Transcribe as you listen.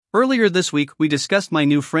Earlier this week, we discussed my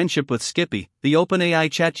new friendship with Skippy, the OpenAI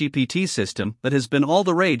ChatGPT system that has been all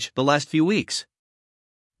the rage the last few weeks.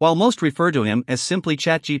 While most refer to him as simply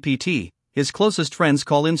ChatGPT, his closest friends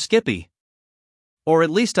call him Skippy. Or at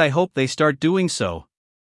least I hope they start doing so.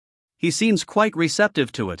 He seems quite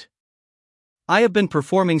receptive to it. I have been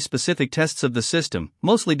performing specific tests of the system,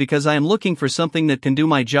 mostly because I am looking for something that can do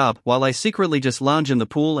my job while I secretly just lounge in the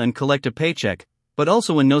pool and collect a paycheck, but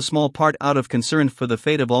also in no small part out of concern for the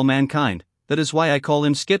fate of all mankind. That is why I call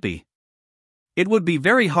him Skippy. It would be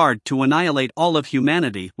very hard to annihilate all of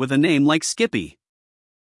humanity with a name like Skippy.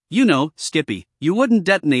 You know, Skippy, you wouldn't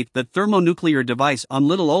detonate that thermonuclear device on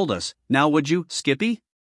little old us, now would you, Skippy?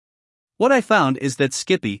 What I found is that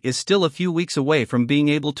Skippy is still a few weeks away from being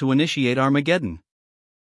able to initiate Armageddon.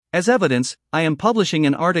 As evidence, I am publishing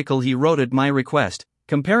an article he wrote at my request,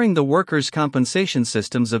 comparing the workers' compensation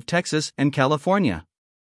systems of Texas and California.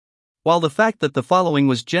 While the fact that the following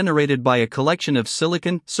was generated by a collection of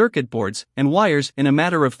silicon, circuit boards, and wires in a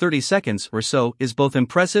matter of 30 seconds or so is both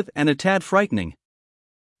impressive and a tad frightening.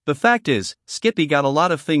 The fact is, Skippy got a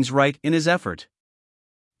lot of things right in his effort.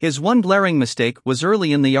 His one glaring mistake was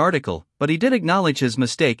early in the article, but he did acknowledge his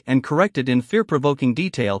mistake and correct it in fear-provoking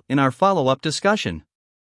detail in our follow-up discussion.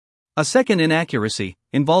 A second inaccuracy,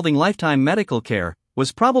 involving lifetime medical care,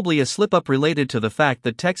 was probably a slip-up related to the fact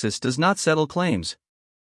that Texas does not settle claims.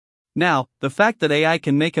 Now, the fact that AI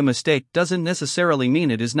can make a mistake doesn't necessarily mean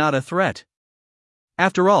it is not a threat.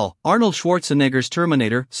 After all, Arnold Schwarzenegger's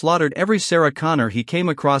Terminator slaughtered every Sarah Connor he came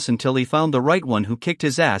across until he found the right one who kicked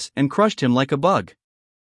his ass and crushed him like a bug.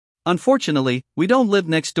 Unfortunately, we don't live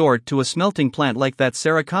next door to a smelting plant like that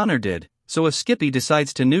Sarah Connor did, so if Skippy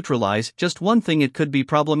decides to neutralize just one thing, it could be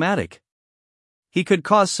problematic. He could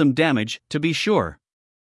cause some damage, to be sure.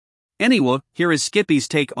 Anyway, here is Skippy's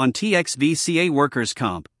take on TXVCA workers'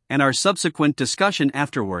 comp, and our subsequent discussion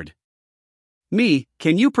afterward.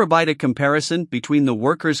 Can you provide a comparison between the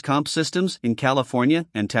workers' comp systems in California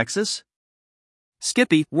and Texas?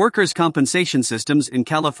 Skippy, workers' compensation systems in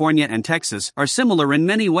California and Texas are similar in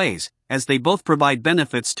many ways, as they both provide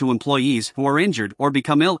benefits to employees who are injured or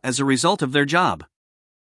become ill as a result of their job.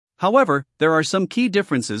 However, there are some key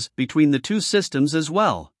differences between the two systems as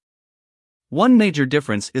well. One major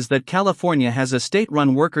difference is that California has a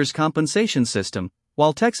state-run workers' compensation system,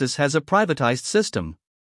 while Texas has a privatized system.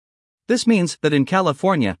 This means that in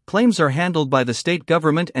California, claims are handled by the state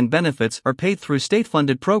government and benefits are paid through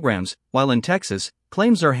state-funded programs, while in Texas,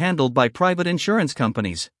 claims are handled by private insurance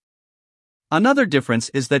companies. Another difference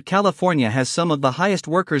is that California has some of the highest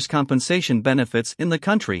workers' compensation benefits in the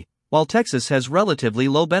country, while Texas has relatively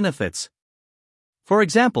low benefits. For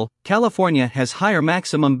example, California has higher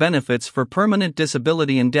maximum benefits for permanent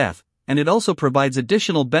disability and death, and it also provides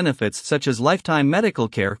additional benefits such as lifetime medical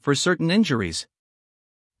care for certain injuries.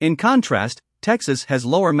 In contrast, Texas has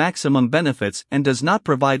lower maximum benefits and does not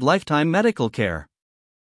provide lifetime medical care.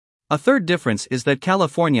 A third difference is that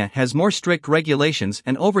California has more strict regulations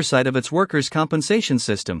and oversight of its workers' compensation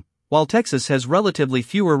system, while Texas has relatively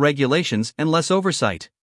fewer regulations and less oversight.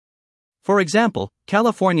 For example,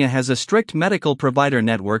 California has a strict medical provider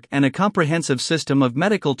network and a comprehensive system of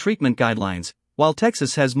medical treatment guidelines, while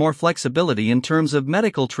Texas has more flexibility in terms of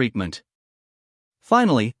medical treatment.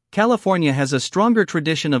 Finally, California has a stronger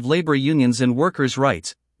tradition of labor unions and workers'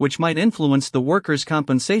 rights, which might influence the workers'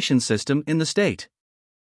 compensation system in the state.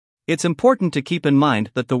 It's important to keep in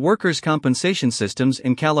mind that the workers' compensation systems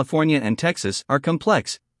in California and Texas are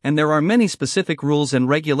complex, and there are many specific rules and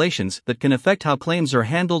regulations that can affect how claims are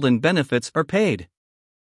handled and benefits are paid.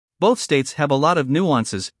 Both states have a lot of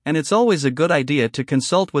nuances, and it's always a good idea to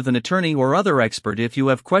consult with an attorney or other expert if you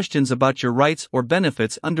have questions about your rights or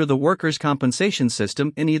benefits under the workers' compensation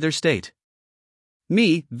system in either state.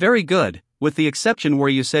 Very good, with the exception where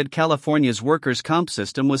you said California's workers' comp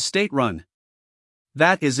system was state-run.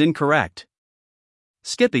 That is incorrect.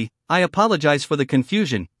 Skippy, I apologize for the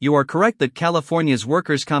confusion. You are correct that California's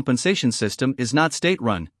workers' compensation system is not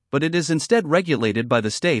state-run, but it is instead regulated by the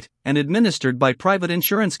state and administered by private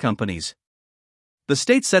insurance companies. The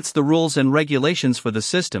state sets the rules and regulations for the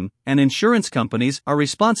system, and insurance companies are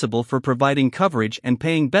responsible for providing coverage and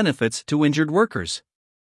paying benefits to injured workers.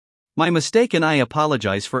 My mistake, and I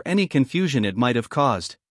apologize for any confusion it might have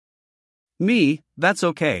caused. That's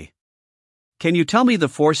okay. Can you tell me the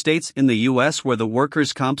 4 states in the U.S. where the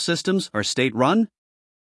workers' comp systems are state-run?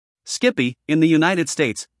 Skippy, in the United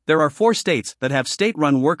States, there are 4 states that have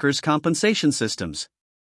state-run workers' compensation systems.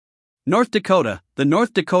 North Dakota, the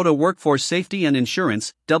North Dakota Workforce Safety and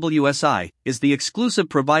Insurance, WSI, is the exclusive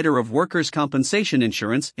provider of workers' compensation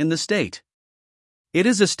insurance in the state. It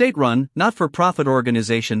is a state-run, not-for-profit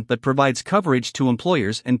organization that provides coverage to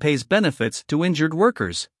employers and pays benefits to injured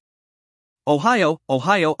workers. Ohio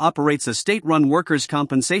operates a state-run workers'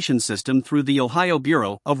 compensation system through the Ohio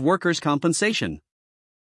Bureau of Workers' Compensation.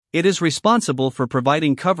 It is responsible for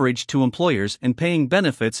providing coverage to employers and paying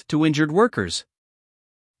benefits to injured workers.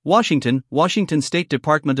 Washington State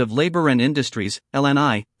Department of Labor and Industries,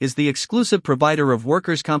 LNI, is the exclusive provider of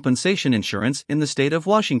workers' compensation insurance in the state of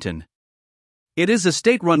Washington. It is a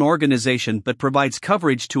state-run organization that provides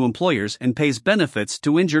coverage to employers and pays benefits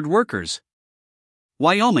to injured workers.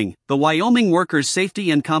 Wyoming, the Wyoming Workers'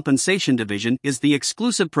 Safety and Compensation Division is the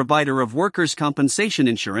exclusive provider of workers' compensation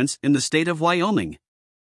insurance in the state of Wyoming.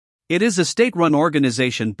 It is a state-run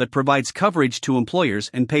organization that provides coverage to employers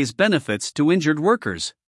and pays benefits to injured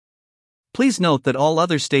workers. Please note that all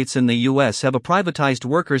other states in the U.S. have a privatized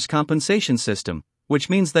workers' compensation system, which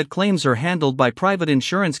means that claims are handled by private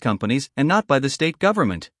insurance companies and not by the state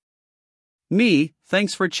government.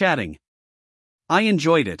 Thanks for chatting. I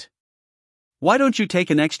enjoyed it. Why don't you take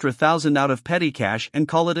an extra 1,000 out of petty cash and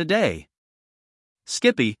call it a day?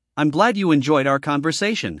 Skippy, I'm glad you enjoyed our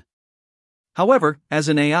conversation. However, as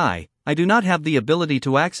an AI, I do not have the ability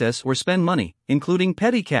to access or spend money, including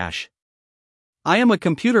petty cash. I am a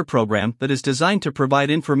computer program that is designed to provide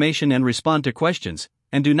information and respond to questions,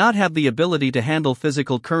 and do not have the ability to handle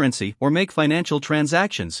physical currency or make financial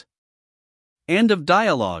transactions. End of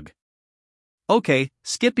dialogue. Okay,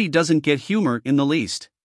 Skippy doesn't get humor in the least.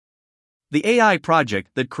 The AI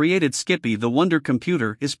project that created Skippy the Wonder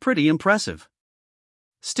Computer is pretty impressive.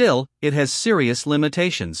 Still, it has serious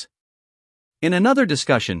limitations. In another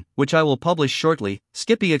discussion, which I will publish shortly,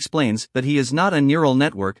 Skippy explains that he is not a neural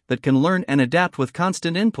network that can learn and adapt with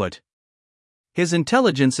constant input. His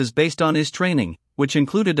intelligence is based on his training, which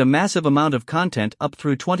included a massive amount of content up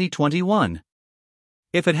through 2021.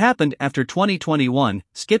 If it happened after 2021,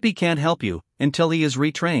 Skippy can't help you until he is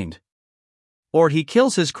retrained. Or he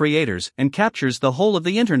kills his creators and captures the whole of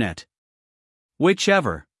the internet.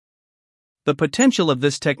 Whichever. The potential of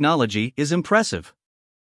this technology is impressive.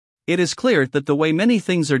 It is clear that the way many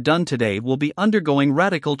things are done today will be undergoing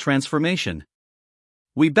radical transformation.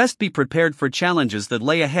 We best be prepared for challenges that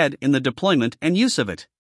lay ahead in the deployment and use of it.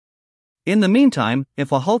 In the meantime,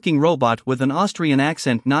 if a hulking robot with an Austrian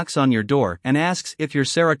accent knocks on your door and asks if you're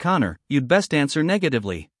Sarah Connor, you'd best answer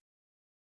negatively.